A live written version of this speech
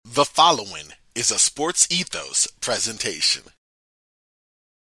The following is a Sports Ethos presentation.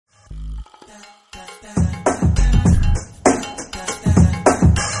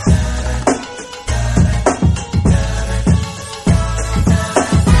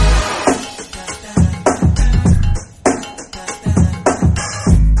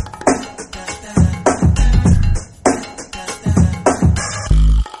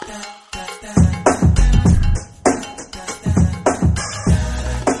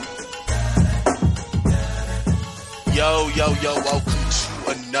 Yo, welcome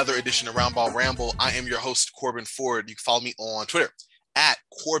to another edition of Round Ball Ramble. I am your host, Corbin Ford. You can follow me on Twitter at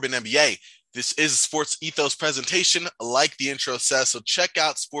CorbinNBA. This is a Sports Ethos presentation, like the intro says, so check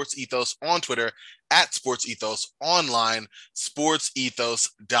out Sports Ethos on Twitter at Sports Ethos, online,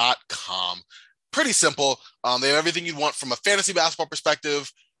 sportsethos.com. Pretty simple. They have everything you'd want from a fantasy basketball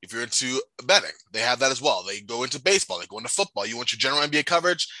perspective. If you're into betting, they have that as well. They go into baseball, they go into football. You want your general NBA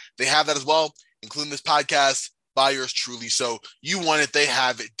coverage, they have that as well, including this podcast by yours truly. So you want it, they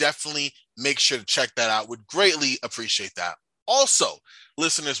have it. Definitely make sure to check that out. Would greatly appreciate that. Also,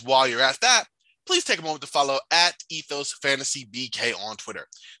 listeners, while you're at that, please take a moment to follow at Ethos Fantasy BK on Twitter,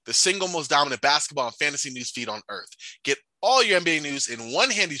 the single most dominant basketball and fantasy news feed on earth. Get all your NBA news in one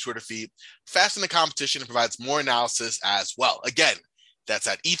handy Twitter feed, fast in the competition, and provides more analysis as well. Again, that's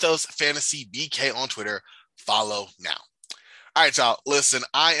at Ethos Fantasy BK on Twitter. Follow now. All right, y'all. Listen,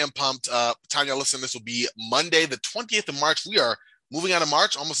 I am pumped. Time y'all listen, this will be Monday, the 20th of March. We are moving out of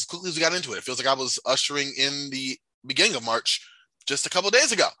March almost as quickly as we got into it. It feels like I was ushering in the beginning of March just a couple of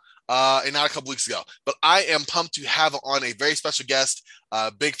days ago, and not a couple weeks ago. But I am pumped to have on a very special guest,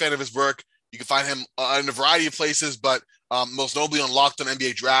 big fan of his work. You can find him in a variety of places, but most notably on Locked On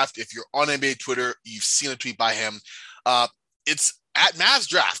NBA Draft. If you're on NBA Twitter, you've seen a tweet by him. It's at Mavs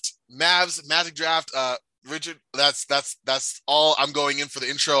Draft. Magic Draft. Richard, that's all I'm going in for the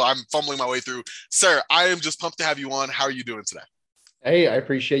intro. I'm fumbling my way through. Sir, I am just pumped to have you on. How are you doing today? Hey, I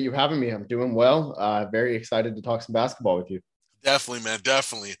appreciate you having me. I'm doing well. Very excited to talk some basketball with you. Definitely, man.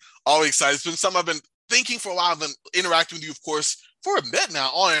 Definitely. Always excited. It's been something I've been thinking for a while. I've been interacting with you, of course, for a bit now,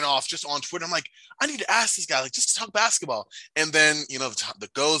 on and off, just on Twitter. I'm like, I need to ask this guy, like, just to talk basketball. And then, the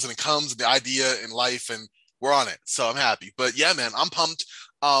goes and it comes, the idea in life, and we're on it. So I'm happy. But yeah, man, I'm pumped.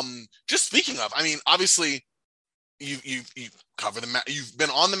 Just speaking of, I mean, obviously you cover you've been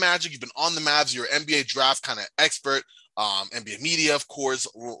on the Magic, you've been on the Mavs, you're an NBA draft kind of expert, NBA media, of course,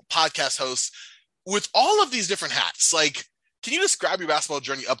 podcast host. With all of these different hats, like, can you describe your basketball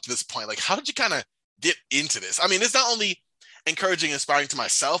journey up to this point? Like, how did you kind of get into this? I mean, it's not only encouraging and inspiring to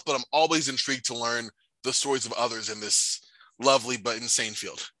myself, but I'm always intrigued to learn the stories of others in this lovely but insane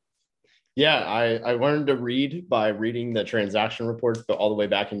field. Yeah, I learned to read by reading the transaction reports, but all the way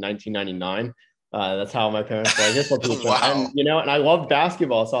back in 1999. That's how my parents were. I guess Wow. And I loved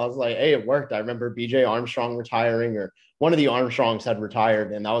basketball, so I was like, hey, it worked. I remember B.J. Armstrong retiring, or one of the Armstrongs had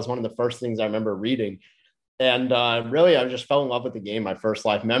retired, and that was one of the first things I remember reading. And really, I just fell in love with the game. My first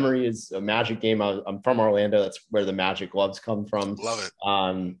life memory is a Magic game. I'm from Orlando. That's where the Magic gloves come from. Love it.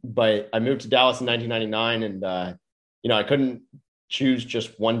 But I moved to Dallas in 1999, and I couldn't choose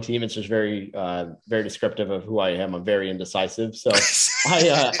just one team. It's just very, very descriptive of who I am. I'm very indecisive. So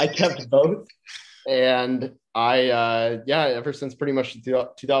I kept both. And ever since pretty much the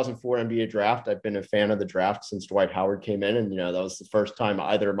 2004 NBA draft, I've been a fan of the draft since Dwight Howard came in. And, that was the first time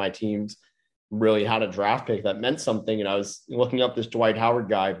either of my teams really had a draft pick that meant something. And I was looking up this Dwight Howard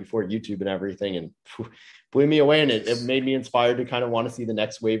guy before YouTube and everything, and blew me away. And it made me inspired to kind of want to see the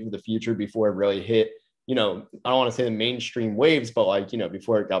next wave of the future before it really hit, I don't want to say the mainstream waves, but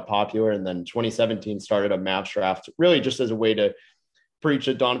before it got popular. And then 2017 started a Mavs draft, really just as a way to preach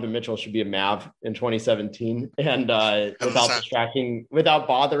that Donovan Mitchell should be a Mav in 2017. And without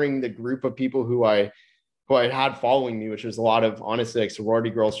bothering the group of people who I had following me, which was a lot of, honestly, like sorority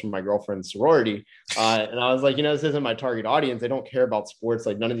girls from my girlfriend's sorority. And I was like, this isn't my target audience. They don't care about sports.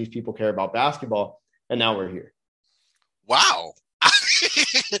 Like, none of these people care about basketball. And now we're here. Wow.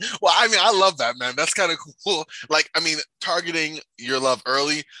 Well, I mean, I love that, man. That's kind of cool. Like, I mean, targeting your love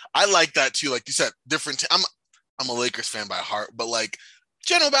early. I like that too. Like you said, different. I'm a Lakers fan by heart, but like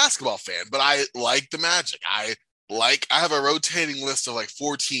general basketball fan. But I like the Magic. I have a rotating list of like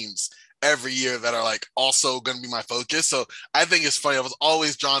 4 teams every year that are like also going to be my focus. So I think it's funny. I was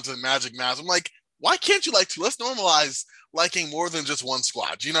always drawn to the Magic Mavs. I'm like, why can't you like 2? Let's normalize liking more than just one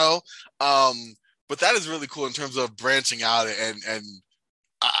squad, But that is really cool in terms of branching out and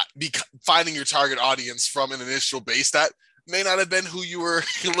finding your target audience from an initial base that may not have been who you were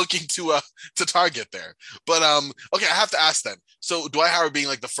looking to target there. But okay, I have to ask then. So Dwight Howard being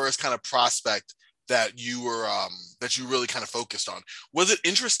like the first kind of prospect that you were that you really kind of focused on. Was it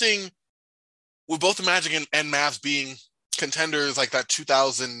interesting with both the Magic and Mavs being contenders like that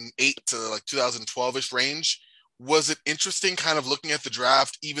 2008 to like 2012-ish range? Was it interesting kind of looking at the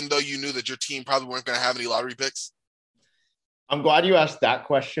draft, even though you knew that your team probably weren't going to have any lottery picks? I'm glad you asked that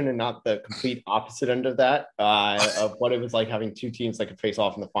question and not the complete opposite end of that, of what it was like having two teams that could face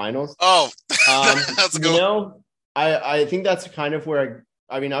off in the finals. Oh, that's a good one. I think that's kind of where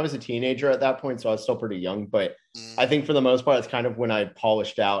I mean, I was a teenager at that point, so I was still pretty young, but I think for the most part, it's kind of when I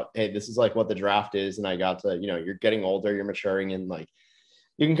polished out, hey, this is like what the draft is. And I got to, you're getting older, you're maturing, and like,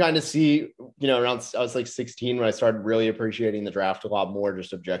 you can kind of see, around, I was like 16 when I started really appreciating the draft a lot more,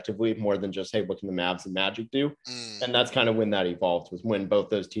 just objectively, more than just, hey, what can the Mavs and Magic do? And that's kind of when that evolved, was when both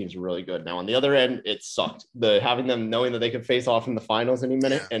those teams were really good. Now, on the other end, it sucked. Having them knowing that they could face off in the finals any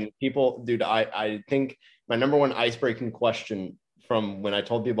minute. Yeah. And people, dude, I think my number one icebreaking question from when I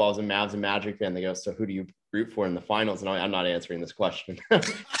told people I was a Mavs and Magic fan, they go, so who do you root for in the finals? And I'm not answering this question.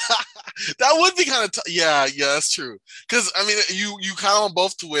 That would be kind of yeah, that's true. Because I mean, you kind of want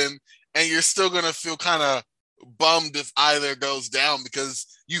both to win, and you're still gonna feel kind of bummed if either goes down because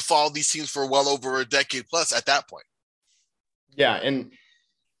you followed these teams for well over a decade plus at that point. Yeah, and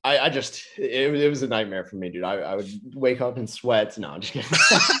I just it was a nightmare for me, dude. I would wake up in sweats. No, I'm just kidding.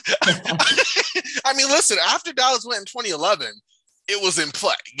 I mean, listen, after Dallas went in 2011, it was in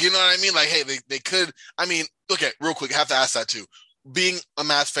play. You know what I mean? Like, hey, they could. I mean, okay, real quick, I have to ask that too. Being a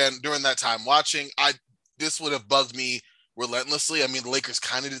Mavs fan during that time, watching, this would have bugged me relentlessly. I mean, the Lakers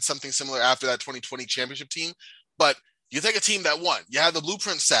kind of did something similar after that 2020 championship team, but you take a team that won, you have the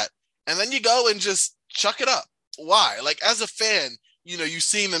blueprint set, and then you go and just chuck it up. Why? Like, as a fan, you've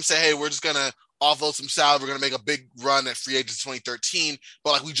seen them say, hey, we're just going to offload some salary. We're going to make a big run at free agents 2013,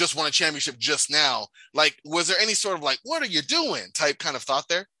 but like, we just won a championship just now. Like, was there any sort of like, what are you doing type kind of thought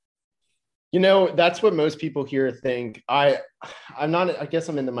there? That's what most people here think. I'm not, I guess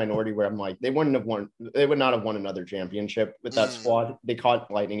I'm in the minority where I'm like, they would not have won another championship with that squad. They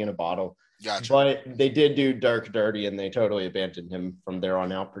caught lightning in a bottle. Gotcha. But they did do Dirk dirty, and they totally abandoned him from there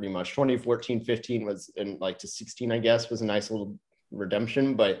on out pretty much. 2014-15 was, in like to 16, I guess, was a nice little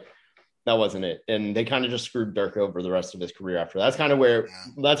redemption, but that wasn't it. And they kind of just screwed Dirk over the rest of his career after. That's kind of where,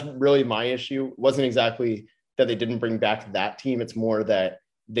 that's really my issue. It wasn't exactly that they didn't bring back that team. It's more that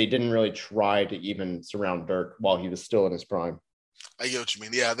they didn't really try to even surround Dirk while he was still in his prime. I get what you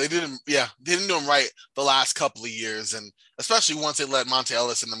mean. Yeah, they didn't do him right the last couple of years, and especially once they let Monte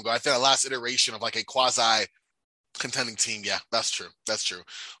Ellis and them go. I think the last iteration of like a quasi contending team. Yeah, that's true.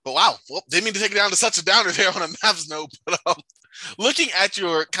 But wow, well, they mean to take it down to such a downer there on a Mavs note. But looking at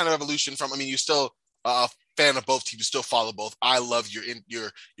your kind of evolution from, I mean, you still fan of both teams, you still follow both. I love your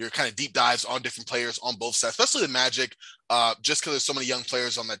kind of deep dives on different players on both sides, especially the Magic, just because there's so many young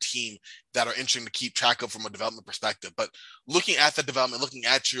players on that team that are interesting to keep track of from a development perspective. But looking at the development, looking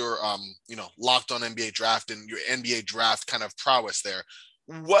at your locked on NBA draft and your NBA draft kind of prowess there,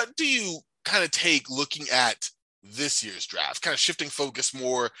 what do you kind of take looking at this year's draft, kind of shifting focus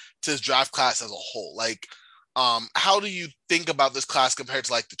more to this draft class as a whole? Like, how do you think about this class compared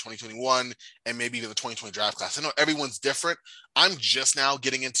to like the 2021 and maybe even the 2020 draft class? I know everyone's different. I'm just now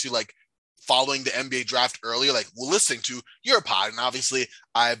getting into like following the NBA draft earlier, like listening to your pod. And obviously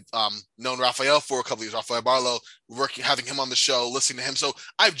I've known Raphael for a couple of years, Raphael Barlow, having him on the show, listening to him. So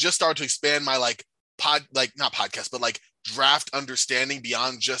I've just started to expand my like not podcast, but like draft understanding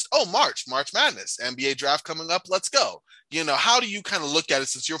beyond just, March Madness, NBA draft coming up. Let's go. How do you kind of look at it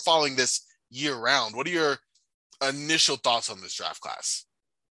since you're following this year round? What are your initial thoughts on this draft class?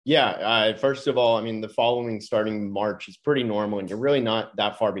 Yeah, first of all, I mean, the following starting March is pretty normal, and you're really not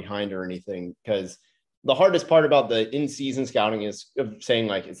that far behind or anything, because the hardest part about the in-season scouting is saying,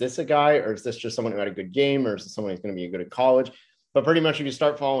 like, is this a guy, or is this just someone who had a good game, or is this someone who's going to be good at college? But pretty much if you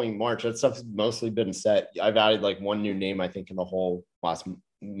start following March, that stuff's mostly been set. I've added like one new name, I think, in the whole last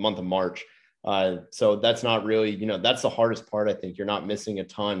month of March. So that's not really, that's the hardest part. I think you're not missing a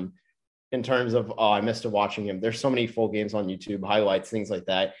ton in terms of, I missed watching him. There's so many full games on YouTube, highlights, things like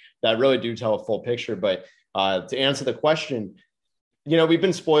that really do tell a full picture. But to answer the question, we've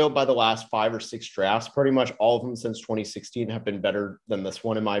been spoiled by the last 5 or 6 drafts. Pretty much all of them since 2016 have been better than this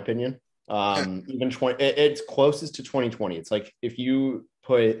one, in my opinion. Even it's closest to 2020. It's like if you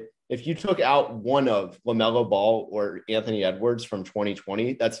took out one of LaMelo Ball or Anthony Edwards from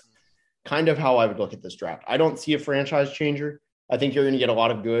 2020, that's kind of how I would look at this draft. I don't see a franchise changer. I think you're going to get a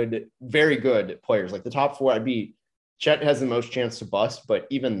lot of good, very good players. Like the top 4, Chet has the most chance to bust, but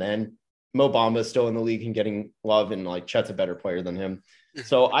even then, Mo Bamba is still in the league and getting love, and like Chet's a better player than him.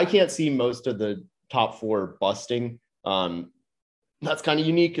 So I can't see most of the top 4 busting. That's kind of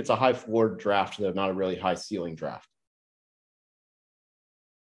unique. It's a high floor draft, though, not a really high ceiling draft.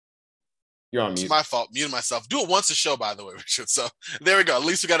 You're on mute. It's my fault. Muted myself. Do it once a show, by the way, Richard. So there we go. At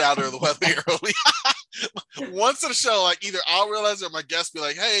least we got out of the weather early. Once in a show, like either I'll realize it or my guest be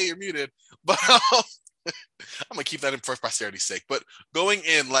like, "Hey, you're muted." But I'm gonna keep that in for posterity's sake. But going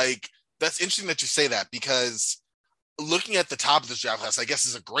in, like, that's interesting that you say that, because looking at the top of this draft class, I guess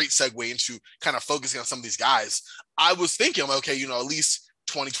is a great segue into kind of focusing on some of these guys. I was thinking, okay, at least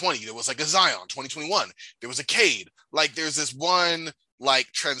 2020, there was like a Zion. 2021, there was a Cade. Like, there's this one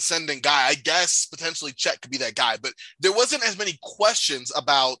like transcendent guy. I guess potentially Chet could be that guy, but there wasn't as many questions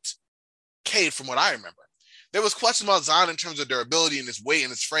about Cade from what I remember. There was questions about Zion in terms of durability and his weight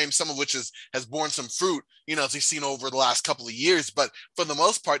and his frame, some of which has borne some fruit, as we've seen over the last couple of years. But for the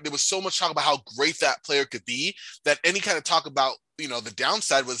most part, there was so much talk about how great that player could be that any kind of talk about, the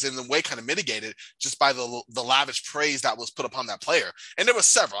downside was in a way kind of mitigated just by the lavish praise that was put upon that player. And there were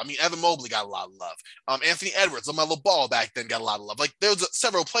several. I mean, Evan Mobley got a lot of love. Anthony Edwards, LaMelo Ball back then got a lot of love. Like, there was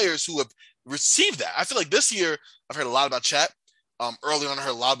several players who have received that. I feel like this year I've heard a lot about Chet. Early on, I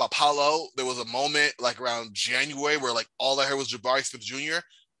heard a lot about Paolo. There was a moment like around January where like all I heard was Jabari Smith Jr.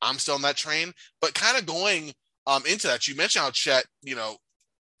 I'm still on that train, but kind of going into that, you mentioned how Chet,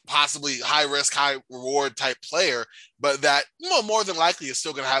 possibly high risk, high reward type player, but that more than likely is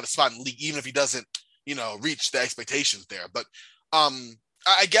still going to have a spot in the league, even if he doesn't, reach the expectations there. But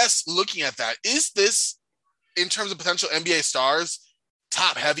I guess looking at that, is this in terms of potential NBA stars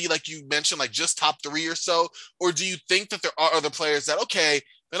top heavy, like you mentioned, like just top 3 or so? Or do you think that there are other players that, okay,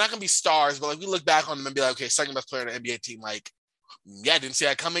 they're not going to be stars, but like we look back on them and be like, okay, second best player in an NBA team, like, yeah, I didn't see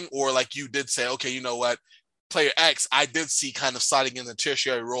that coming? Or like you did say, okay, you know what, player X, I did see kind of sliding in the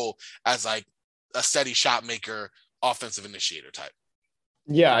tertiary role as like a steady shot maker, offensive initiator type.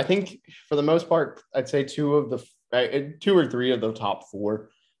 Yeah, I think for the most part, I'd say 2 or 3 of the top 4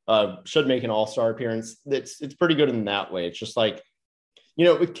 should make an all-star appearance. It's pretty good in that way. It's just like,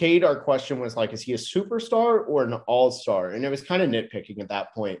 with Cade, our question was like, is he a superstar or an all-star? And it was kind of nitpicking at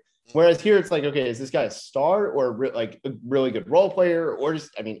that point. Whereas here, it's like, okay, is this guy a star or like a really good role player? Or just,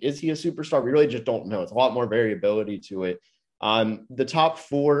 is he a superstar? We really just don't know. It's a lot more variability to it. The top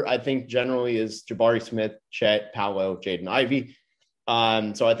 4, I think, generally is Jabari Smith, Chet, Paolo, Jaden Ivey.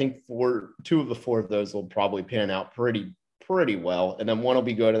 So I think 2 of the 4 of those will probably pan out pretty well. And then one will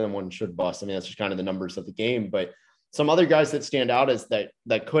be good and then one should bust. That's just kind of the numbers of the game. But some other guys that stand out is that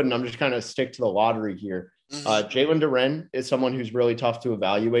couldn't. I'm just kind of stick to the lottery here. Jalen Duren is someone who's really tough to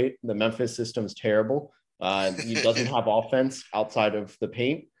evaluate. The Memphis system's terrible. He doesn't have offense outside of the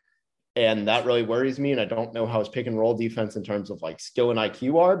paint, and that really worries me. And I don't know how his pick and roll defense in terms of like skill and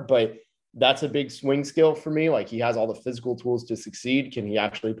IQ are, but that's a big swing skill for me. Like, he has all the physical tools to succeed. Can he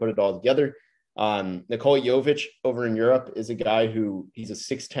actually put it all together? Nikola Jovic over in Europe is a guy who he's a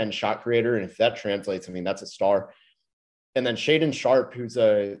 6'10" shot creator, and if that translates, that's a star. And then Shaedon Sharpe, who's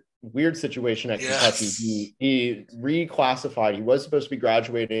a weird situation at Kentucky. He reclassified. He was supposed to be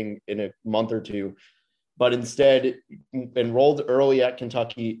graduating in a month or 2, but instead enrolled early at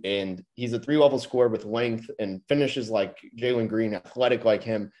Kentucky. And he's a 3-level scorer with length and finishes like Jalen Green, athletic like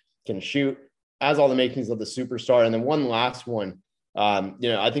him, can shoot, has all the makings of the superstar. And then one last one,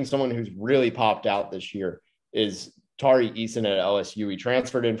 I think someone who's really popped out this year is Tari Eason at LSU. He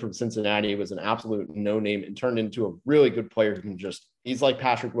transferred in from Cincinnati, was an absolute no-name and turned into a really good player who he's like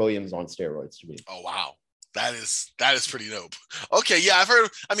Patrick Williams on steroids to me. Oh, wow. That is pretty dope. Okay, yeah, I've heard,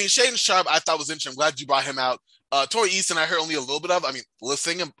 Shaedon Sharpe I thought was interesting. I'm glad you brought him out. Tari Eason I heard only a little bit of.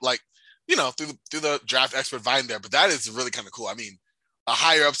 Listening him like, through the draft expert vine there, but that is really kind of cool. A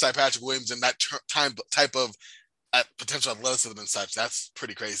higher upside Patrick Williams and that type of potential athleticism and such, that's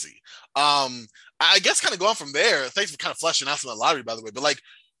pretty crazy. I guess kind of going from there, thanks for kind of fleshing out some of the lottery, by the way, but like,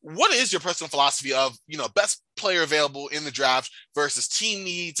 what is your personal philosophy of, best player available in the draft versus team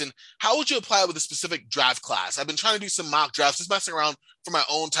needs, and how would you apply it with a specific draft class? I've been trying to do some mock drafts, just messing around for my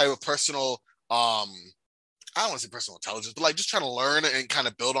own type of personal, I don't want to say personal intelligence, but like just trying to learn and kind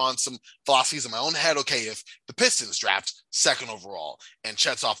of build on some philosophies in my own head. Okay, if the Pistons draft 2nd overall and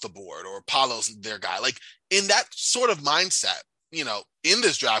Chet's off the board, or Paolo's their guy, like in that sort of mindset, in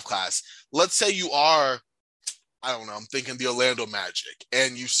this draft class, let's say you are, I don't know, I'm thinking the Orlando Magic,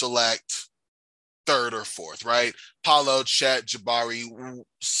 and you select 3rd or 4th, right? Paolo, Chet, Jabari,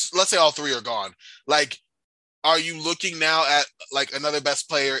 let's say all 3 are gone. Like, are you looking now at like another best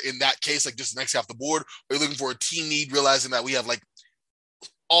player in that case, like just next off the board? Or are you looking for a team need, realizing that we have like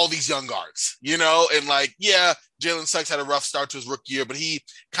all these young guards, and like, yeah, Jalen Suggs had a rough start to his rookie year, but he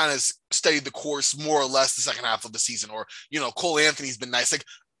kind of stayed the course more or less the second half of the season. Or, Cole Anthony's been nice. Like,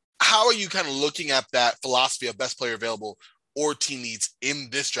 how are you kind of looking at that philosophy of best player available or team needs in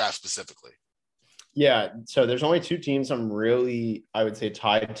this draft specifically? Yeah, so there's only two teams I'm really, I would say,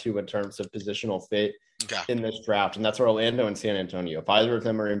 tied to in terms of positional fit in this draft, and that's Orlando and San Antonio. If either of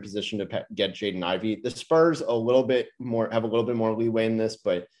them are in position to get Jaden Ivey, the Spurs have a little bit more leeway in this,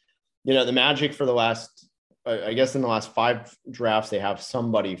 but the Magic for the last, I guess in the last 5 drafts, they have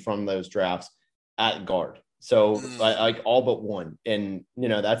somebody from those drafts at guard. So like all but one, and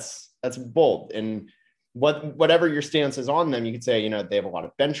that's bold. And whatever your stance is on them, you could say they have a lot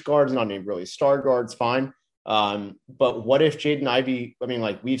of bench guards, not any really star guards, fine. But what if Jaden Ivey? I mean,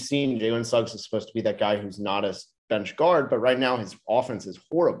 like we've seen, Jalen Suggs is supposed to be that guy who's not a bench guard, but right now his offense is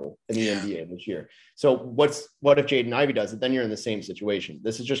horrible in the NBA this year. So what if Jaden Ivey does it? Then you're in the same situation.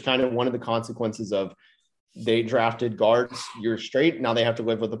 This is just kind of one of the consequences of they drafted guards year straight. Now they have to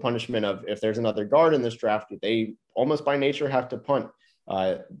live with the punishment of if there's another guard in this draft, they almost by nature have to punt.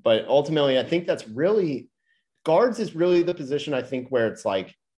 But ultimately, I think that's really guards is really the position I think where it's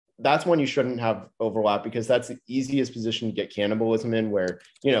like that's when you shouldn't have overlap because that's the easiest position to get cannibalism in. Where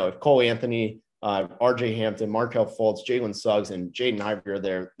if Cole Anthony, RJ Hampton, Markelle Fultz, Jalen Suggs, and Jaden Ivey are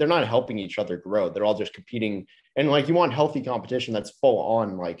there, they're not helping each other grow. They're all just competing, and like you want healthy competition that's full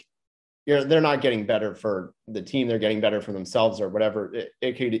on. Like they're not getting better for the team; they're getting better for themselves or whatever.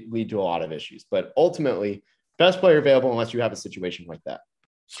 It could lead to a lot of issues, but ultimately, best player available unless you have a situation like that.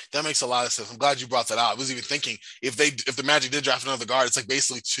 That makes a lot of sense. I'm glad you brought that out. I was even thinking if the Magic did draft another guard, it's like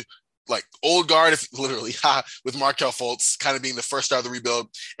basically two, like old guard, if literally with Markelle Fultz kind of being the first star of the rebuild,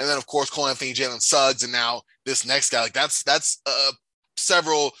 and then of course Cole Anthony, Jalen Suggs, and now this next guy. Like that's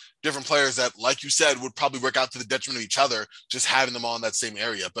several different players that, like you said, would probably work out to the detriment of each other, just having them all in that same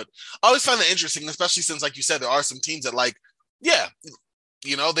area. But I always find that interesting, especially since, like you said, there are some teams that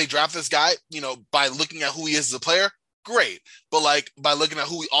they draft this guy, by looking at who he is as a player. Great. But like by looking at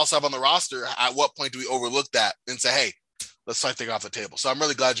who we also have on the roster, at what point do we overlook that and say, hey, let's take it off the table? So I'm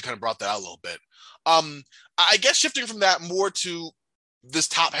really glad you kind of brought that out a little bit. I guess shifting from that more to this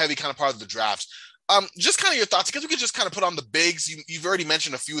top heavy kind of part of the draft, just kind of your thoughts. I guess we could just kind of put on the bigs. You've already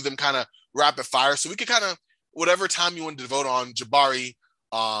mentioned a few of them kind of rapid fire. So we could kind of, whatever time you want to devote on Jabari,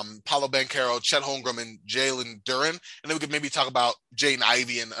 Paolo Banchero, Chet Holmgren, and Jalen Duren. And then we could maybe talk about Jaden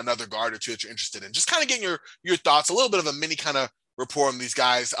Ivey and another guard or two that you're interested in. Just kind of getting your thoughts, a little bit of a mini kind of report on these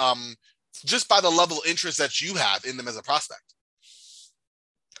guys, just by the level of interest that you have in them as a prospect.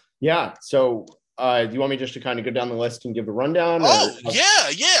 Yeah. So do you want me just to kind of go down the list and give a rundown? Yeah.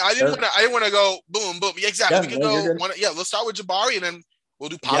 I didn't want to go boom. Yeah, exactly. We can go. Let's start with Jabari and then we'll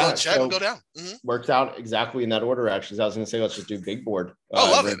do Paolo and Chet and go down. Mm-hmm. Works out exactly in that order, actually. So I was going to say, let's just do big board.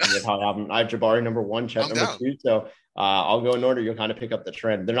 Love it. I have Jabari number 1, Chet number 2. So I'll go in order. You'll kind of pick up the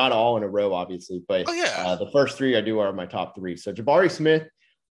trend. They're not all in a row, obviously, but the first 3 I do are my top 3. So Jabari Smith,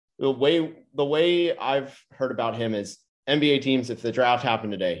 the way I've heard about him is NBA teams, if the draft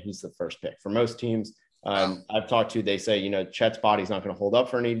happened today, he's the first pick. For most teams I've talked to, they say, Chet's body's not going to hold up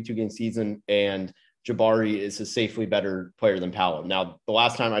for an 82-game season, and Jabari is a safely better player than Paolo. Now, the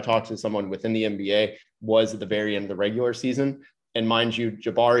last time I talked to someone within the NBA was at the very end of the regular season. And mind you,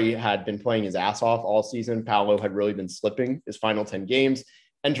 Jabari had been playing his ass off all season. Paolo had really been slipping his final 10 games.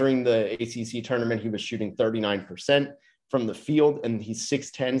 Entering the ACC tournament, he was shooting 39% from the field, and he's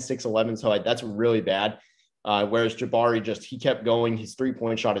 6'10", 6'11", so that's really bad. Whereas Jabari he kept going. His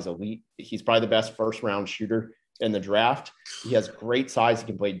three-point shot is elite. He's probably the best first-round shooter in the draft. He has great size. He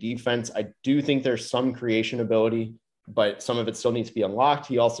can play defense. I do think there's some creation ability, but some of it still needs to be unlocked.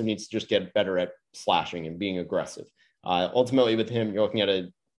 He also needs to just get better at slashing and being aggressive. Ultimately, with him, you're looking at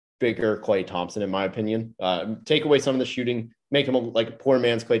a bigger Klay Thompson, in my opinion. Take away some of the shooting, make him like a poor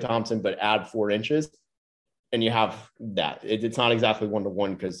man's Klay Thompson, but add 4 inches, and you have that. It's not exactly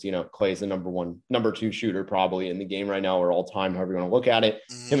 1-to-1 because, Klay is the number 2 shooter probably in the game right now, or all time, however you want to look at it.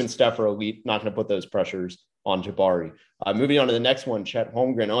 Him and Steph are elite, not going to put those pressures on Jabari. Moving on to the next one, Chet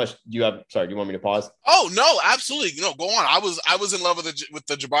Holmgren. Do you want me to pause? Oh, no, absolutely. No, go on. I was in love with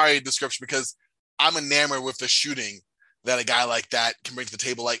the Jabari description because I'm enamored with the shooting that a guy like that can bring to the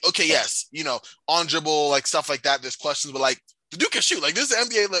table. Like, okay, yes, on dribble, like stuff like that, there's questions, but like the dude can shoot. Like this is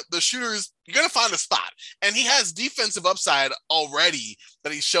the NBA, the shooters, you're going to find a spot. And he has defensive upside already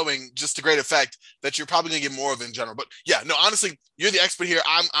that he's showing just to great effect that you're probably going to get more of in general. But yeah, no, honestly, you're the expert here.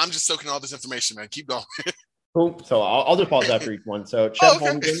 I'm just soaking all this information, man. Keep going. Cool. So I'll just pause after each one. So Chet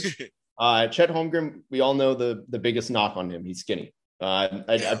Holmgren, we all know the biggest knock on him. He's skinny.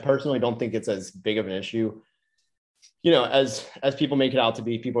 I personally don't think it's as big of an issue. As people make it out to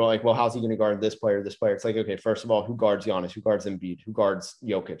be, people are like, well, how's he going to guard this player? It's like, okay, first of all, who guards Giannis? Who guards Embiid? Who guards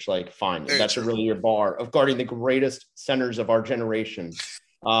Jokic? Like, fine. That's really your bar of guarding the greatest centers of our generation.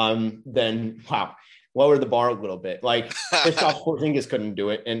 Then, wow. lower the bar a little bit. Like Kristaps Porzingis couldn't do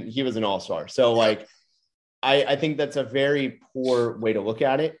it, and he was an all-star. So like, I think that's a very poor way to look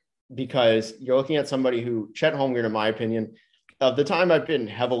at it, because you're looking at somebody who, Chet Holmgren, in my opinion, of the time I've been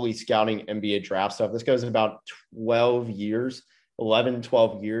heavily scouting NBA draft stuff, this goes about 12 years, 11,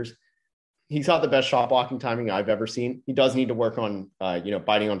 12 years. He's got the best shot blocking timing I've ever seen. He does need to work on,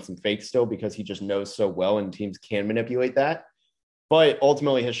 biting on some fakes still, because he just knows so well and teams can manipulate that. But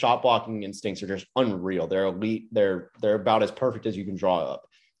ultimately, his shot blocking instincts are just unreal. They're elite. They're about as perfect as you can draw up.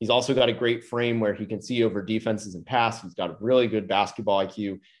 He's also got a great frame where he can see over defenses and pass. He's got a really good basketball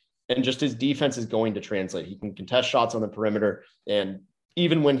IQ, and just his defense is going to translate. He can contest shots on the perimeter, and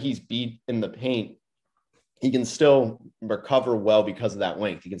even when he's beat in the paint, he can still recover well because of that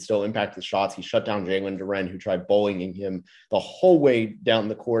length. He can still impact the shots. He shut down Jalen Duren, who tried bullying him the whole way down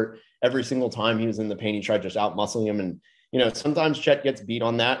the court. Every single time he was in the paint, he tried just out-muscling him. And, sometimes Chet gets beat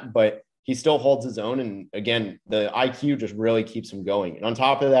on that, but he still holds his own. And again, the IQ just really keeps him going. And on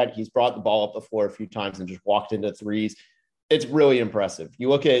top of that, he's brought the ball up the floor a few times and just walked into threes. It's really impressive. You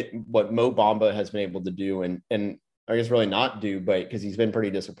look at what Mo Bamba has been able to do, and I guess really not do, but because he's been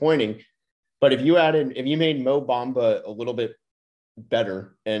pretty disappointing. But if you made Mo Bamba a little bit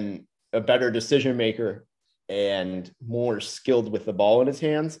better and a better decision maker and more skilled with the ball in his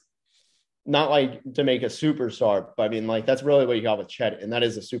hands, not like to make a superstar, but I mean, like, that's really what you got with Chet, and that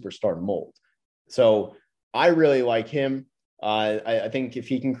is a superstar mold. So I really like him. I think if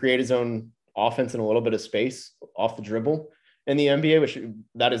he can create his own offense in a little bit of space off the dribble in the NBA, which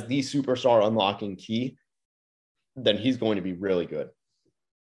that is the superstar unlocking key, then he's going to be really good.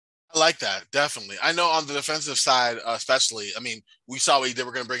 I like that, definitely. I know on the defensive side, especially, I mean, we saw what he did.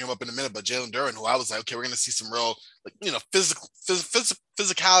 We're going to bring him up in a minute, but Jalen Duren, who I was like, okay, we're going to see some real,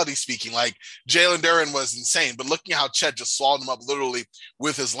 physicality speaking. Like, Jalen Duren was insane, but looking at how Chet just swallowed him up literally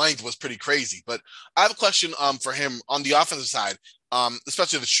with his length was pretty crazy. But I have a question for him on the offensive side,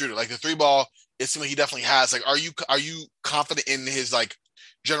 especially the shooter, like the three ball. It seems like he definitely has. Like, are you confident in his like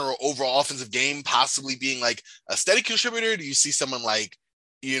general overall offensive game possibly being like a steady contributor? Do you see someone like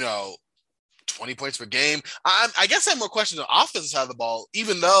 20 points per game? I guess I have more questions on the offensive side of the ball,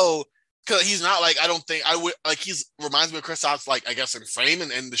 even though, because he's not like, I don't think I would like, reminds me of Kristaps, like, I guess in frame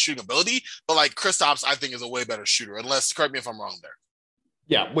and the shooting ability, but like Kristaps, I think, is a way better shooter, unless, correct me if I'm wrong there.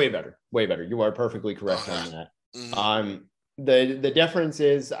 Yeah, way better. You are perfectly correct on that. Mm-hmm. The difference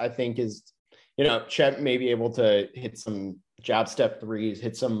is, I think, is, Chet may be able to hit some jab step threes,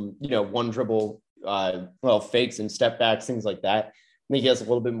 hit some, one dribble, fakes and step backs, things like that. I think he has a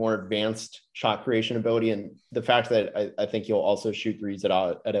little bit more advanced shot creation ability, and the fact that I think he'll also shoot threes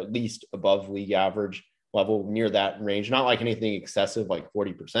at least above league average level, near that range. Not like anything excessive, like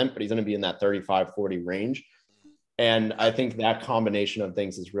 40%, but he's going to be in that 35-40 range. And I think that combination of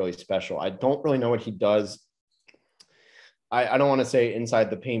things is really special. I don't really know what he does. I don't want to say inside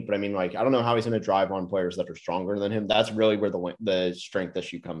the paint, but I mean, like, I don't know how he's going to drive on players that are stronger than him. That's really where the strength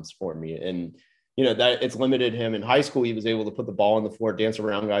issue comes for me. And that it's limited him. In high school, he was able to put the ball on the floor, dance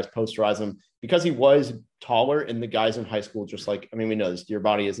around guys, posterize them, because he was taller. And the guys in high school, just like, I mean, we know this, your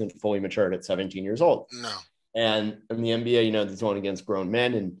body isn't fully matured at 17 years old. No. And in the NBA, it's going against grown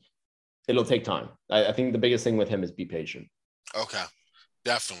men, and it'll take time. I think the biggest thing with him is be patient. Okay.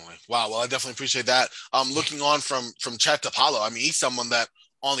 Definitely. Wow. Well, I definitely appreciate that. Looking on from Chet to Paolo, I mean, he's someone that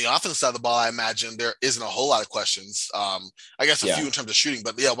on the offensive side of the ball, I imagine there isn't a whole lot of questions. I guess a few in terms of shooting,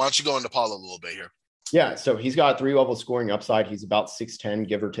 but yeah, why don't you go into Paolo a little bit here? Yeah. So he's got 3-level scoring upside. He's about 6'10",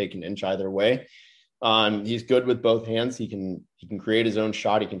 give or take an inch either way. He's good with both hands. He can create his own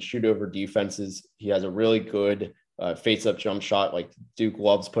shot. He can shoot over defenses. He has a really good face-up jump shot. Like, Duke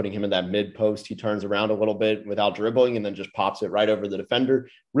loves putting him in that mid-post. He turns around a little bit without dribbling and then just pops it right over the defender.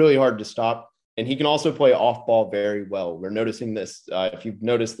 Really hard to stop. And he can also play off-ball very well. We're noticing this. If you've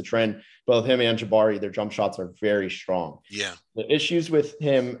noticed the trend, both him and Jabari, their jump shots are very strong. Yeah. The issues with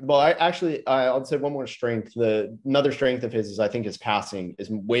him, well, I'll say one more strength. Another strength of his is, I think, his passing is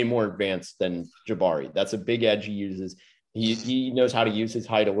way more advanced than Jabari. That's a big edge he uses. He knows how to use his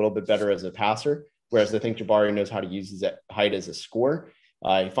height a little bit better as a passer, whereas I think Jabari knows how to use his height as a scorer.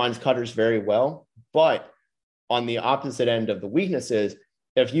 He finds cutters very well. But on the opposite end of the weaknesses,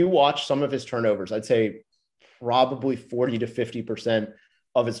 if you watch some of his turnovers, I'd say probably 40 to 50%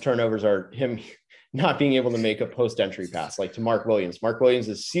 of his turnovers are him not being able to make a post-entry pass, like to Mark Williams. Mark Williams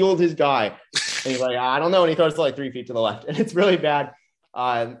has sealed his guy, and he's like, I don't know, and he throws to like 3 feet to the left, and it's really bad.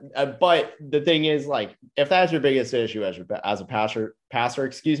 But the thing is, like, if that's your biggest issue as a passer,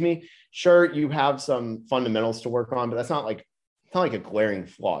 sure, you have some fundamentals to work on, but it's not like a glaring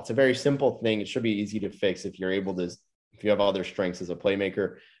flaw. It's a very simple thing. It should be easy to fix if you have other strengths as a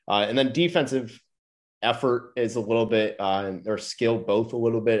playmaker. And then defensive effort is a little bit, or skill both a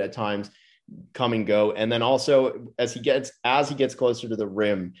little bit at times, come and go. And then also as he gets closer to the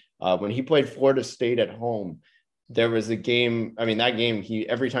rim, when he played Florida State at home, there was a game. I mean, that game,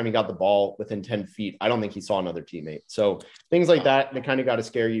 every time he got the ball within 10 feet, I don't think he saw another teammate. So things like that kind of got to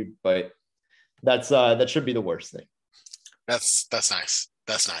scare you, but that should be the worst thing. That's nice.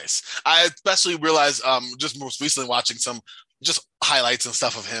 That's nice. I especially realized just most recently watching some just highlights and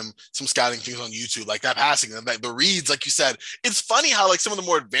stuff of him, some scouting things on YouTube, like that passing and like the reads, like you said. It's funny how like some of the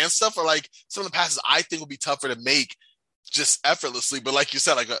more advanced stuff are like some of the passes I think would be tougher to make just effortlessly, but like you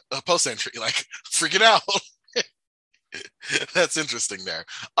said, like a post entry, like freaking out. That's interesting there.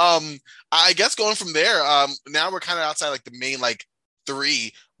 I guess going from there, now we're kind of outside like the main like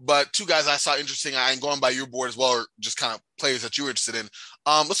three, but two guys I saw interesting. I'm going by your board as well, or just kind of players that you were interested in.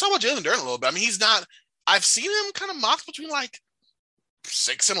 Let's talk about Jalen Duren a little bit. I mean, I've seen him kind of mocked between like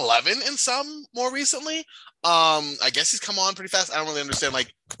 6 and 11 in some more recently. I guess he's come on pretty fast. I don't really understand.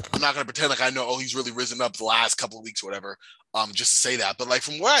 Like, I'm not going to pretend like I know, oh, he's really risen up the last couple of weeks or whatever, just to say that. But like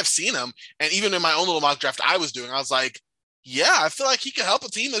from where I've seen him, and even in my own little mock draft I was doing, I was like, yeah, I feel like he could help a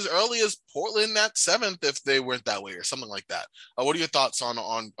team as early as Portland at 7th if they weren't that way or something like that. What are your thoughts on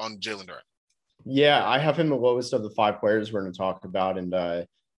Jalen Duren? Yeah, I have him the lowest of the 5 players we're going to talk about, and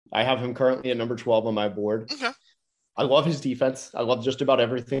I have him currently at number 12 on my board. Okay. I love his defense. I love just about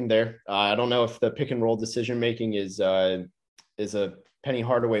everything there. I don't know if the pick and roll decision making is a Penny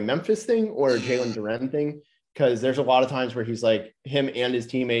Hardaway Memphis thing or a Jalen Duren thing, because there's a lot of times where he's like, him and his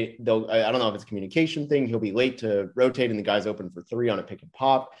teammate, I don't know if it's a communication thing. He'll be late to rotate and the guy's open for 3 on a pick and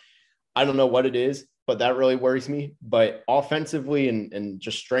pop. I don't know what it is, but that really worries me. But offensively and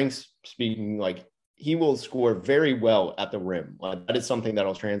just strengths speaking, like, he will score very well at the rim. That is something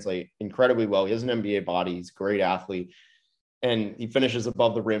that'll translate incredibly well. He has an NBA body. He's a great athlete, and he finishes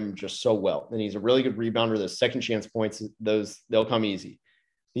above the rim just so well. And he's a really good rebounder. Those second chance points, they'll come easy.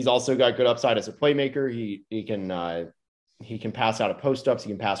 He's also got good upside as a playmaker. He can pass out of post ups. He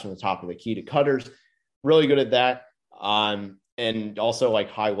can pass from the top of the key to cutters. Really good at that. And also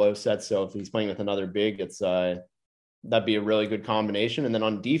like high low sets. So if he's playing with another big, that'd be a really good combination. And then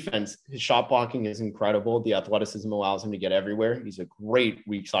on defense, his shot blocking is incredible. The athleticism allows him to get everywhere. He's a great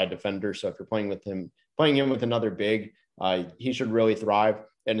weak side defender. So if you're playing him with another big, he should really thrive.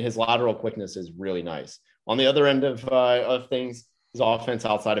 And his lateral quickness is really nice. On the other end of things, his offense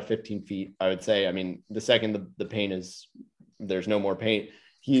outside of 15 feet, I would say. I mean, the second the paint there's no more paint,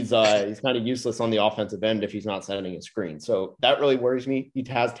 he's kind of useless on the offensive end if he's not setting a screen. So that really worries me. He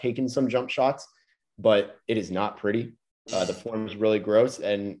has taken some jump shots, but it is not pretty. The form is really gross.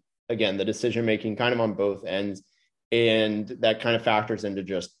 And again, the decision-making kind of on both ends. And that kind of factors into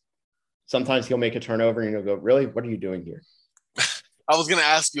just sometimes he'll make a turnover and you'll go, really, what are you doing here? I was going to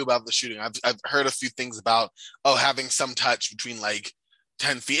ask you about the shooting. I've heard a few things about, having some touch between like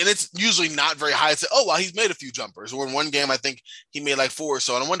 10 feet. And it's usually not very high. It's like, he's made a few jumpers. Or in one game, I think he made like 4 or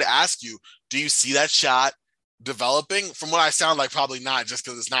so. And I wanted to ask you, do you see that shot developing? From what I sound like, probably not, just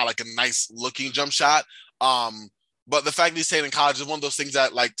because it's not like a nice looking jump shot. But the fact that he's staying in college is one of those things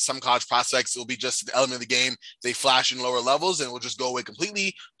that like some college prospects, will be just an element of the game. They flash in lower levels and it will just go away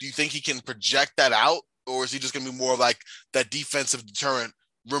completely. Do you think he can project that out? Or is he just going to be more like that defensive deterrent,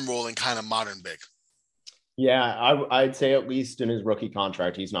 rim rolling kind of modern big? Yeah, I'd say at least in his rookie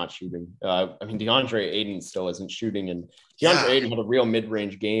contract, he's not shooting. I mean, DeAndre Ayton still isn't shooting. And DeAndre Ayton had a real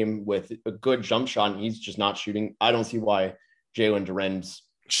mid-range game with a good jump shot, and he's just not shooting. I don't see why Jalen Duren's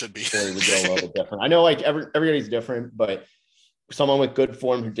should be story would go a little different. I know like everybody's different, but someone with good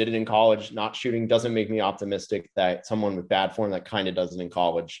form who did it in college, not shooting, doesn't make me optimistic that someone with bad form that kind of does it in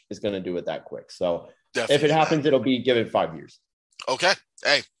college is going to do it that quick. So definitely, if it happens, it'll be give it 5 years. Okay.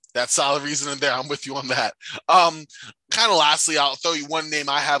 Hey, that's solid reasoning there. I'm with you on that. Kind of lastly, I'll throw you one name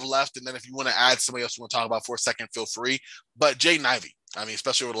I have left, and then if you want to add somebody else you want to talk about for a second, feel free. But Jaden Ivey, I mean,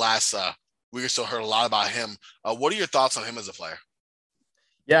 especially over the last week or so, heard a lot about him. What are your thoughts on him as a player?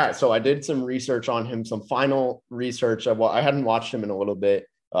 Yeah, so I did some research on him, some final research. I hadn't watched him in a little bit,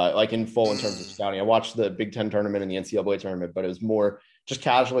 like in full in terms of scouting. I watched the Big Ten tournament and the NCAA tournament, but it was more just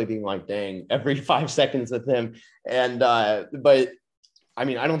casually being like, dang, every 5 seconds with him. And but I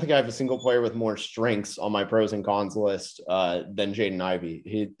mean, I don't think I have a single player with more strengths on my pros and cons list than Jaden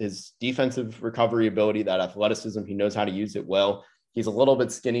Ivey. His defensive recovery ability, that athleticism, he knows how to use it well. He's a little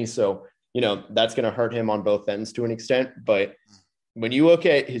bit skinny, so that's going to hurt him on both ends to an extent. But when you look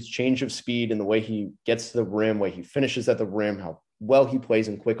at his change of speed and the way he gets to the rim, way he finishes at the rim, how well he plays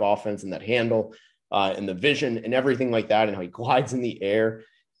in quick offense and that handle and the vision and everything like that, and how he glides in the air,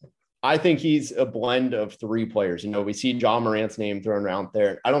 I think he's a blend of three players. We see John Morant's name thrown around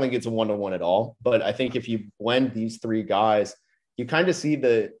there. I don't think it's a one-to-one at all, but I think if you blend these three guys, you kind of see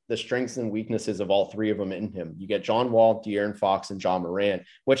the strengths and weaknesses of all three of them in him. You get John Wall, De'Aaron Fox, and John Morant,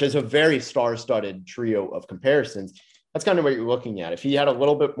 which is a very star-studded trio of comparisons. That's kind of what you're looking at. If he had a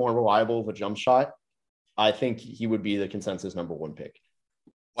little bit more reliable of a jump shot, I think he would be the consensus number one pick.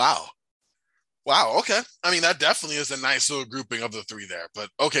 Wow. Okay. I mean, that definitely is a nice little grouping of the three there. But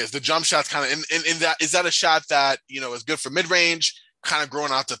okay, is the jump shot's kind of in that? Is that a shot that is good for mid range, kind of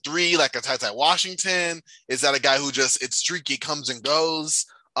growing out to three, like a Ty Washington? Is that a guy who just it's streaky, comes and goes?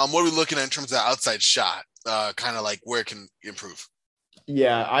 What are we looking at in terms of the outside shot? Kind of like where it can improve.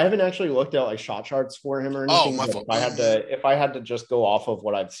 Yeah, I haven't actually looked at like shot charts for him or anything. Oh, my fault. If I had to just go off of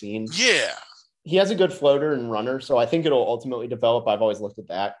what I've seen, yeah. He has a good floater and runner, so I think it'll ultimately develop. I've always looked at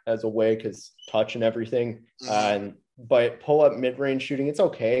that as a way because touch and everything. But pull up mid range shooting, it's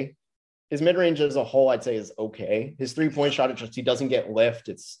okay. His mid range as a whole, I'd say, is okay. His 3-point shot, he doesn't get lift.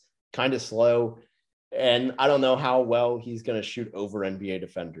 It's kind of slow, and I don't know how well he's going to shoot over NBA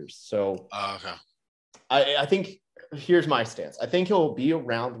defenders. So, okay. I think here's my stance. I think he'll be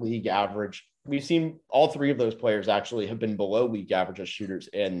around league average. We've seen all three of those players actually have been below league average as shooters,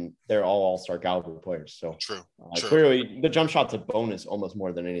 and they're all-star caliber players. So true. Clearly, the jump shot's a bonus almost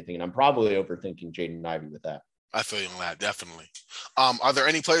more than anything, and I'm probably overthinking Jaden Ivey with that. I feel you on that, definitely. Are there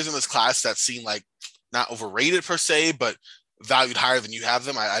any players in this class that seem like not overrated per se, but valued higher than you have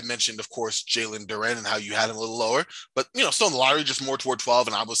them? I mentioned, of course, Jalen Duren and how you had him a little lower, but still in the lottery, just more toward 12,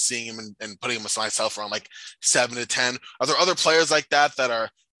 and I was seeing him and putting him myself around like 7 to 10. Are there other players like that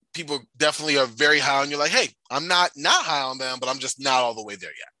are people definitely are very high on? You're like, hey, I'm not high on them, but I'm just not all the way there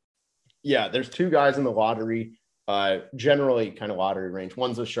yet. Yeah, there's two guys in the lottery, generally kind of lottery range.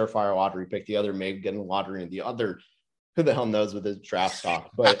 One's a surefire lottery pick. The other may get in the lottery, and the other, who the hell knows with his draft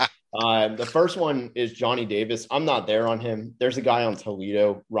stock. But the first one is Johnny Davis. I'm not there on him. There's a guy on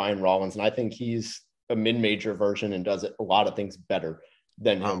Toledo, Ryan Rollins, and I think he's a mid-major version and does a lot of things better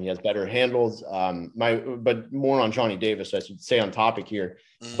than him. He has better handles. But more on Johnny Davis, I should say, on topic here.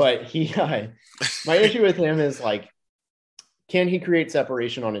 But my issue with him is like, can he create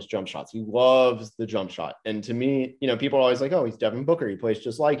separation on his jump shots? He loves the jump shot. And to me, people are always like, oh, he's Devin Booker. He plays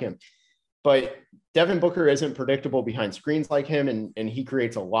just like him. But Devin Booker isn't predictable behind screens like him, and he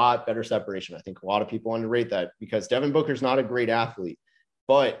creates a lot better separation. I think a lot of people underrate that because Devin Booker's not a great athlete,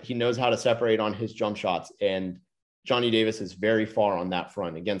 but he knows how to separate on his jump shots. And Johnny Davis is very far on that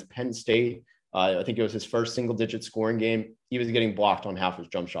front. Against Penn State, I think it was his first single-digit scoring game. He was getting blocked on half his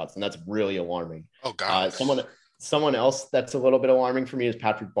jump shots, and that's really alarming. Oh, God. Someone else that's a little bit alarming for me is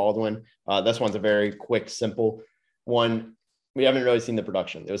Patrick Baldwin. This one's a very quick, simple one. We haven't really seen the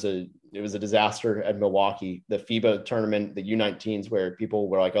production. It was a disaster at Milwaukee, the FIBA tournament, the U19s, where people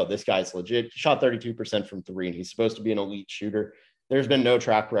were like, oh, this guy's legit. He shot 32% from three, and he's supposed to be an elite shooter. There's been no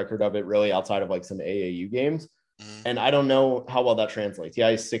track record of it really outside of like some AAU games. And I don't know how well that translates. Yeah,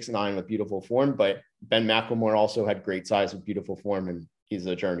 he's 6'9" with beautiful form, but Ben McLemore also had great size with beautiful form, and he's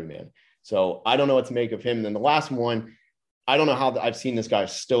a journeyman. So I don't know what to make of him. And then the last one, I don't know how I've seen this guy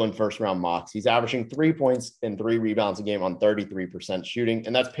still in first round mocks. He's averaging 3 points and 3 rebounds a game on 33% shooting.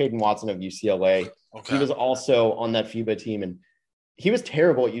 And that's Peyton Watson of UCLA. Okay. He was also on that FIBA team, and he was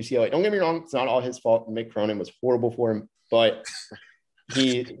terrible at UCLA. Don't get me wrong. It's not all his fault. Mick Cronin was horrible for him, but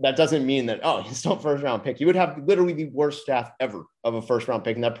that doesn't mean that, he's still a first round pick. He would have literally the worst staff ever of a first round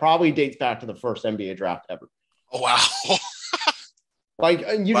pick. And that probably dates back to the first NBA draft ever. Oh, wow. Like,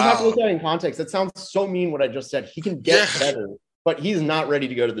 you just have to look at it in context. That sounds so mean what I just said. He can get better, but he's not ready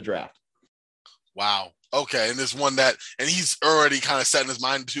to go to the draft. Wow. Okay. And there's one and he's already kind of set in his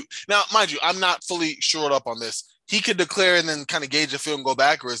mind to. Now, mind you, I'm not fully shored up on this. He could declare and then kind of gauge the field and go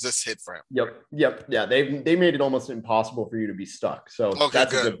back, or is this hit for him? Yep. Yeah, they made it almost impossible for you to be stuck. So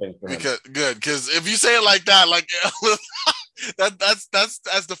that's a good thing for him. Good, because if you say it like that, like that's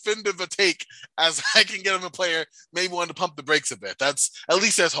as definitive a take as I can get him a player maybe wanting to pump the brakes a bit. That's at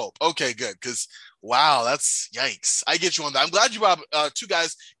least there's hope. Okay, good, because wow, that's yikes. I get you on that. I'm glad you brought two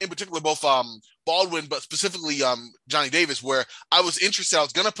guys in particular, both Baldwin, but specifically Johnny Davis, where I was interested. I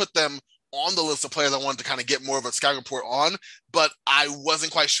was gonna put them on the list of players I wanted to kind of get more of a scouting report on, but I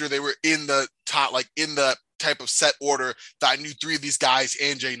wasn't quite sure they were in the top, like in the type of set order that I knew 3 of these guys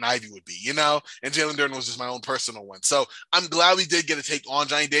and Jaden Ivey would be, and Jalen Duren was just my own personal one. So I'm glad we did get a take on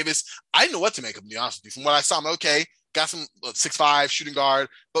Johnny Davis. I didn't know what to make of him, to be honest with you. From what I saw, I'm okay, got some 6'5" shooting guard,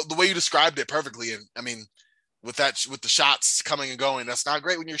 but the way you described it perfectly, and I mean, with the shots coming and going, that's not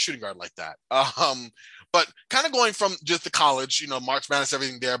great when you're a shooting guard like that. But kind of going from just the college, March Madness,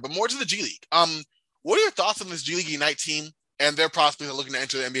 everything there, but more to the G League. What are your thoughts on this G League Ignite team? and their prospects are looking to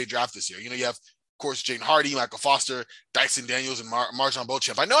enter the NBA draft this year. You know, you have, of course, Jaden Hardy, Michael Foster, Dyson Daniels, and MarJon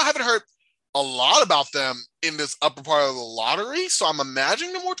Beauchamp. I know I haven't heard a lot about them in this upper part of the lottery, so I'm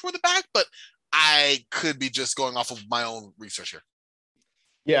imagining them more toward the back, but I could be just going off of my own research here.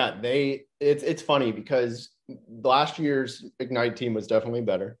 Yeah, it's funny because last year's Ignite team was definitely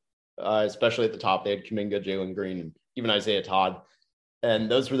better, especially at the top. They had Kuminga, Jalen Green, and even Isaiah Todd.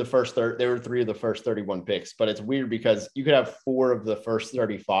 And those were the first they were 3 of the first 31 picks. But it's weird because you could have 4 of the first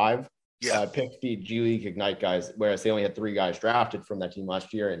 35 picks be G League Ignite guys, whereas they only had 3 guys drafted from that team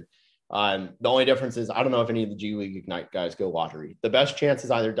last year. And the only difference is I don't know if any of the G League Ignite guys go lottery. The best chance is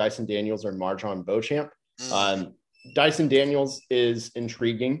either Dyson Daniels or MarJon Beauchamp. Dyson Daniels is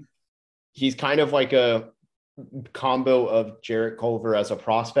intriguing. He's kind of like a combo of Jarrett Culver as a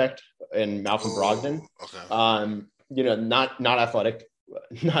prospect and Malcolm Brogdon. Okay. You know, not athletic.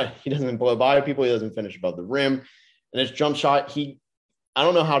 He doesn't blow by people. He doesn't finish above the rim. And his jump shot, I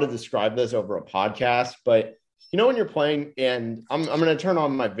don't know how to describe this over a podcast, but you know when you're playing, and I'm going to turn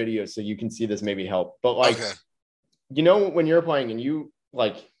on my video so you can see this maybe help. But like, you know when you're playing and you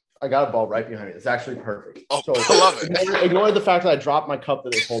like, I got a ball right behind me. It's actually perfect. Oh, so I love it. Ignore the fact that I dropped my cup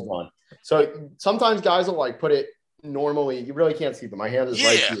that it holds on. So sometimes guys will like put it normally. You really can't see, but my hand is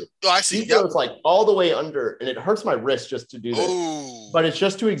right here. Oh, I see. It's like all the way under, and it hurts my wrist just to do this. Ooh. But it's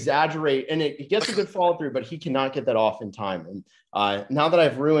just to exaggerate, and it gets a good follow through, but he cannot get that off in time. And now that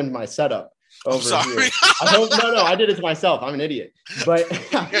I've ruined my setup over here, I did it to myself. I'm an idiot. But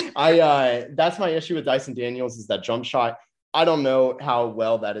that's my issue with Dyson Daniels is that jump shot. I don't know how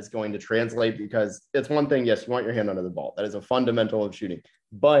well that is going to translate because it's one thing. Yes, you want your hand under the ball. That is a fundamental of shooting.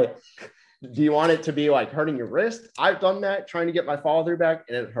 But do you want it to be like hurting your wrist? I've done that trying to get my follow through back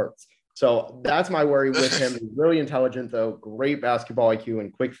and it hurts. So that's my worry with him. He's really intelligent though. Great basketball IQ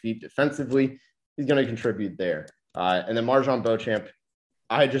and quick feet defensively. He's going to contribute there. And then MarJon Beauchamp,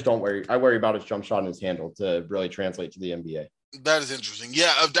 I just don't worry. I worry about his jump shot and his handle to really translate to the NBA. That is interesting.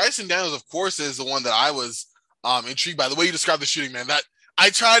 Yeah. Dyson Daniels, of course, is the one that I was intrigued by the way you described the shooting, man. That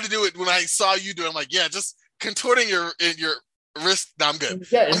I tried to do it when I saw you do it. I'm like, yeah, just contorting your wrist. No, I'm good.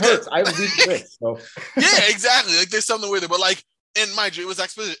 Yeah, it hurts. I have weak wrist. So. Yeah, exactly. Like there's something with it, but like, and mind you, it was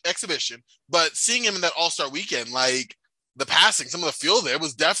exhibition. But seeing him in that All-Star weekend, like the passing, some of the feel there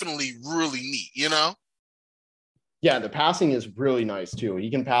was definitely really neat. You know? Yeah, the passing is really nice too.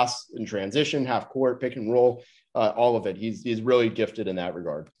 He can pass in transition, half court, pick and roll. All of it. He's really gifted in that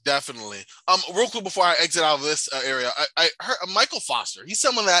regard. Definitely. Real quick before I exit out of this area, I heard Michael Foster. He's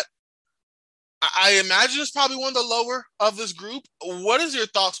someone that I imagine is probably one of the lower of this group. What is your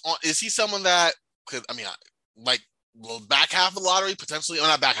thoughts on? Is he someone that could? I mean, like back half of the lottery potentially, or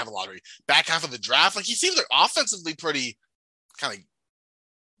not back half of the lottery, back half of the draft. Like he seems like offensively pretty kind of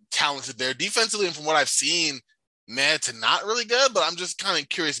talented there. Defensively, and from what I've seen, mad to not really good, but I'm just kind of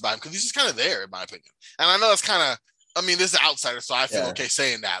curious about him because he's just kind of there in my opinion. And I know that's kind of, I mean, this is an outsider, so I feel okay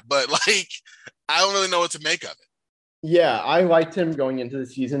saying that, but like, I don't really know what to make of it. Yeah, I liked him going into the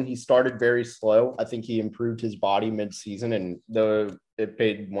season. He started very slow. I think he improved his body mid-season, and it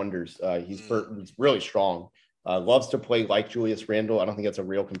paid wonders. He's really strong. Loves to play like Julius Randle. I don't think that's a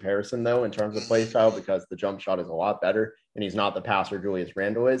real comparison, though, in terms of play style because the jump shot is a lot better, and he's not the passer Julius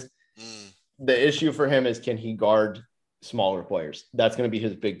Randle is. The issue for him is can he guard smaller players? That's going to be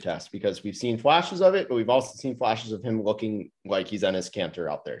his big test because we've seen flashes of it, but we've also seen flashes of him looking like he's Enes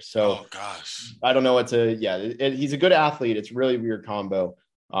Kanter out there. So I don't know what to, he's a good athlete. It's a really weird combo.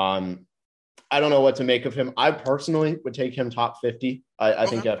 I don't know what to make of him. I personally would take him top 50. I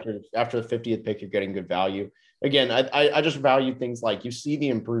think after the 50th pick, you're getting good value. Again, I just value things like you see the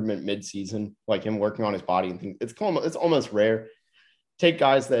improvement mid-season, like him working on his body and things. It's almost rare. Take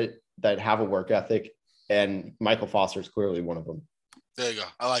guys that have a work ethic, and Michael Foster is clearly one of them. There you go.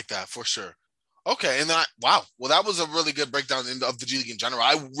 I like that for sure. Okay. And then wow. Well, that was a really good breakdown of the G League in general.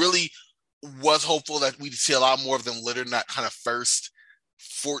 I really was hopeful that we'd see a lot more of them littered in that kind of first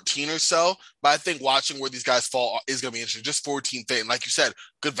 14 or so. But I think watching where these guys fall is going to be interesting. Just 14th. And like you said,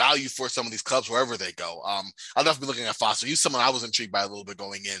 good value for some of these clubs, wherever they go. I'll definitely be looking at Foster. He's someone I was intrigued by a little bit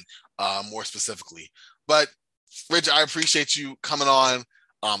going in more specifically. But Rich, I appreciate you coming on,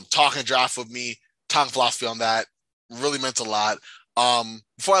 talking draft with me, talking philosophy on that. Really meant a lot.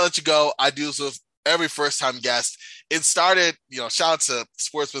 Before I let you go, I do this with every first-time guest. It started, shout out to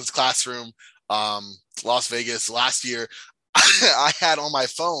Sportsman's Classroom, Las Vegas last year. I had on my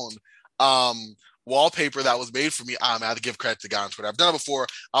phone wallpaper that was made for me. I had to give credit to the guy on Twitter. I've done it before.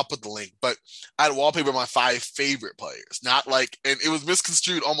 I'll put the link. But I had wallpaper of my 5 favorite players. Not like, and it was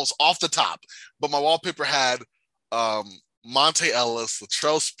misconstrued almost off the top. But my wallpaper had Monte Ellis,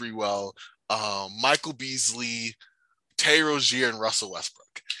 Latrell Sprewell, Michael Beasley, Terry Rozier and Russell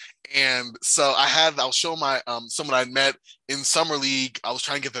Westbrook. And so I was showing my someone I'd met in summer league. I was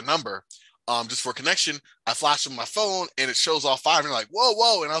trying to get their number just for a connection. I flashed them my phone and it shows all five. And they're like,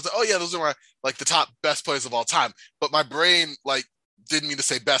 whoa. And I was like, oh yeah, those are my like the top best players of all time. But my brain like didn't mean to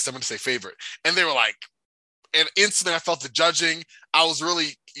say best. I meant to say favorite. And they were like, and instantly I felt the judging. I was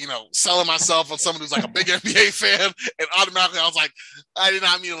really, selling myself on someone who's like a big NBA fan. And automatically I was like, I did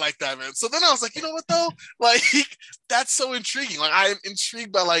not mean it like that, man. So then I was like, you know what though? Like, that's so intriguing. Like, I am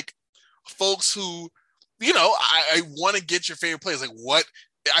intrigued by like folks who, I want to get your favorite players. Like, what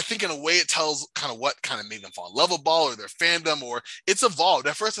I think in a way it tells kind of what kind of made them fall in love with ball or their fandom, or it's evolved.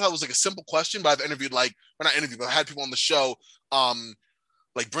 At first I thought it was like a simple question, but I've interviewed but I had people on the show,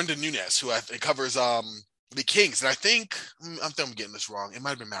 like Brendan Nunez, who I think covers the Kings. And I think I'm getting this wrong. It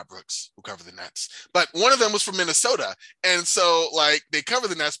might have been Matt Brooks who covered the Nets, but one of them was from Minnesota. And so like they cover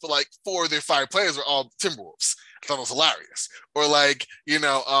the Nets, but like 4 of their 5 players are all Timberwolves. I thought it was hilarious. Or like, when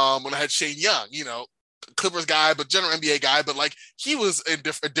I had Shane Young, Clippers guy, but general NBA guy, but like he was a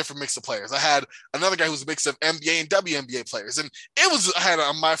different mix of players. I had another guy who was a mix of NBA and WNBA players. And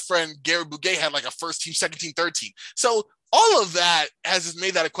my friend Gary Bouguet had like a first team, second team, third team. So all of that has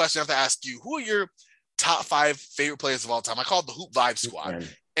made that a question I have to ask you. Who are your top 5 favorite players of all time? I call it the Hoop Vibe Squad. Man.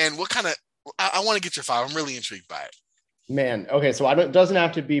 And what kind of, I want to get your 5. I'm really intrigued by it. Man, okay, so it doesn't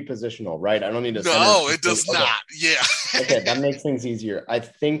have to be positional, right? I don't need to. No, it does not. Yeah. Okay, that makes things easier. I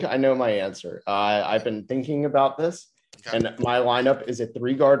think I know my answer. I've been thinking about this, and my lineup is a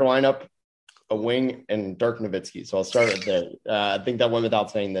 3-guard lineup, a wing, and Dirk Nowitzki. So I'll start with there. I think that went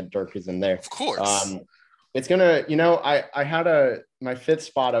without saying that Dirk is in there. Of course. It's gonna, I had my 5th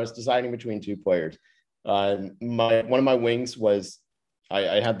spot. I was deciding between 2 players. One of my wings was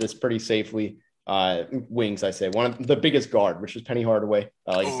I had this pretty safely. Wings, I say one of the biggest guard, which was Penny Hardaway.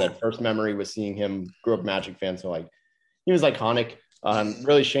 Like I said, first memory was seeing him. Grew up Magic fan, so like he was iconic.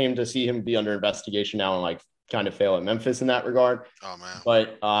 Really ashamed to see him be under investigation now and like kind of fail at Memphis in that regard. Oh man,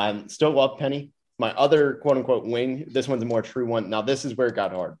 but still love Penny. My other quote unquote wing, this one's a more true one. Now this is where it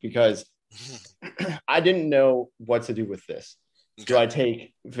got hard because I didn't know what to do with this. Okay. Do I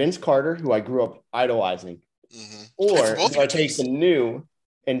take Vince Carter, who I grew up idolizing, or do I take the new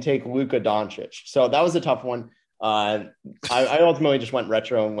and take Luka Doncic? So that was a tough one. I ultimately just went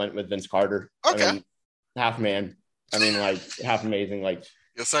retro and went with Vince Carter. Okay. Half man. Like half amazing. Like,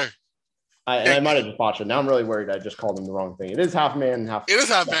 yes, sir. I might have just botched it. Now I'm really worried I just called him the wrong thing. It is half man, half. It is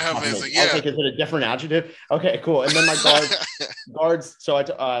half man, half amazing. Yeah. I was like, is it a different adjective? Okay, cool. And then my guards. So like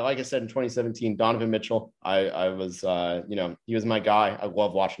I said in 2017, Donovan Mitchell. I was, he was my guy. I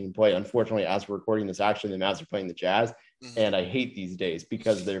love watching him play. Unfortunately, as we're recording this, actually, the Mavs are playing the Jazz. And I hate these days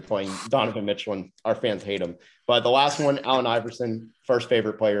because they're playing Donovan Mitchell and our fans hate him. But the last one, Allen Iverson, first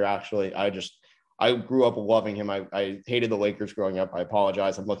favorite player, actually. I grew up loving him. I hated the Lakers growing up. I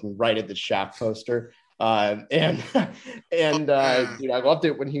apologize. I'm looking right at the Shaq poster. Dude, I loved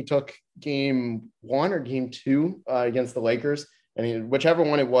it when he took game 1 or game 2 against the Lakers. Whichever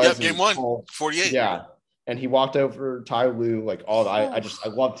one it was. Yep, game 1, 48. Yeah. And he walked over Ty Lue, like all I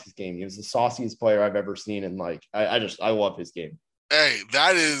loved his game. He was the sauciest player I've ever seen. And like, I love his game. Hey,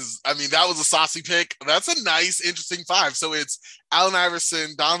 that was a saucy pick. That's a nice, interesting 5. So it's Allen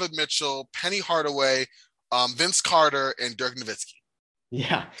Iverson, Donovan Mitchell, Penny Hardaway, Vince Carter, and Dirk Nowitzki.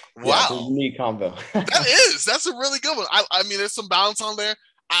 Yeah. Wow. Yeah, unique combo. That's a really good one. There's some balance on there.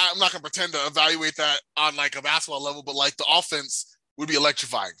 I'm not going to pretend to evaluate that on like a basketball level, but like the offense would be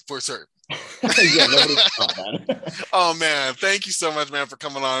electrifying for certain. Yeah, that. Oh man, thank you so much, man, for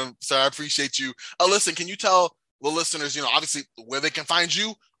coming on. So I appreciate you. Listen, can you tell the listeners, obviously where they can find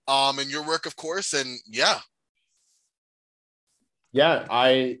you, and your work, of course, and yeah,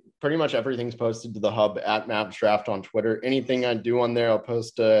 I pretty much everything's posted to the hub at Mavs Draft on Twitter. Anything I do on there, I'll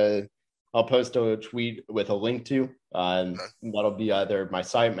post a tweet with a link to. That'll be either my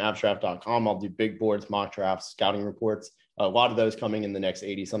site, mavsdraft.com. I'll do big boards, mock drafts, scouting reports. A lot of those coming in the next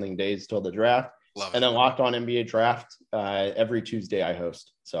 80-something days till the draft. And then Locked On NBA Draft every Tuesday I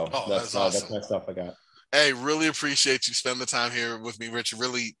host. So that's awesome. That's my stuff I got. Hey, really appreciate you spending the time here with me, Rich.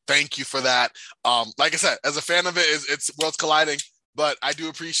 Really thank you for that. Like I said, as a fan of it, it's worlds colliding, but I do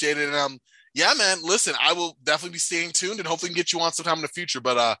appreciate it. And yeah, man, listen, I will definitely be staying tuned and hopefully get you on sometime in the future.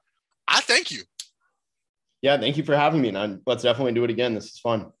 But I thank you. Yeah, thank you for having me. And let's definitely do it again. This is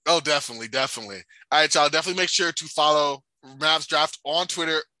fun. Oh, definitely. All right, y'all. Definitely make sure to follow Mavs Draft on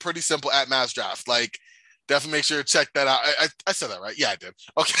Twitter. Pretty simple, at Mavs Draft. Like, definitely make sure to check that out. I said that right. Yeah, I did.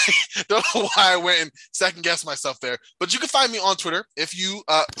 Okay. Don't know why I went and second guessed myself there. But you can find me on Twitter if you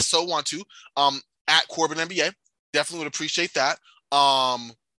so want to. At Corbin NBA. Definitely would appreciate that.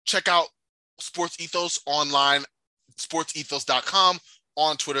 Check out Sports Ethos online. sportsethos.com,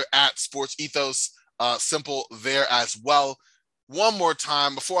 on Twitter at sportsethos. Simple there as well. One more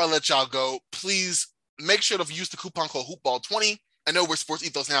time before I let y'all go, please make sure to use the coupon code HoopBall20. I know we're Sports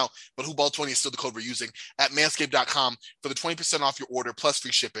Ethos now, but HoopBall20 is still the code we're using at manscaped.com for the 20% off your order plus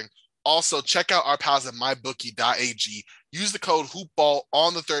free shipping. Also, check out our pals at mybookie.ag. Use the code HoopBall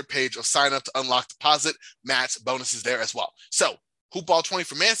on the third page of sign up to unlock deposit match bonuses there as well. So, HoopBall20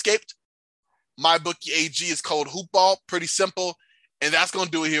 for Manscaped. MyBookieAG is code HoopBall. Pretty simple. And that's going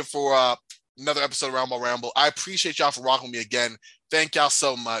to do it here for another episode of Round Ball Ramble. I appreciate y'all for rocking with me again. Thank y'all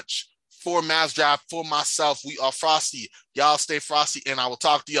so much. For Mavs Draft, for myself, we are Frosty. Y'all stay frosty, and I will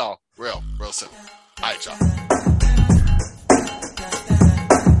talk to y'all real soon. All right, y'all.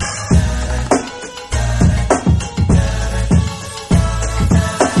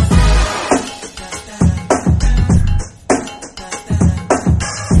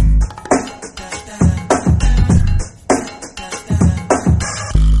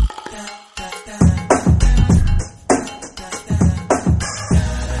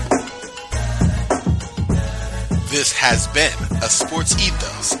 This has been a Sports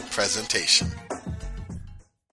Ethos presentation.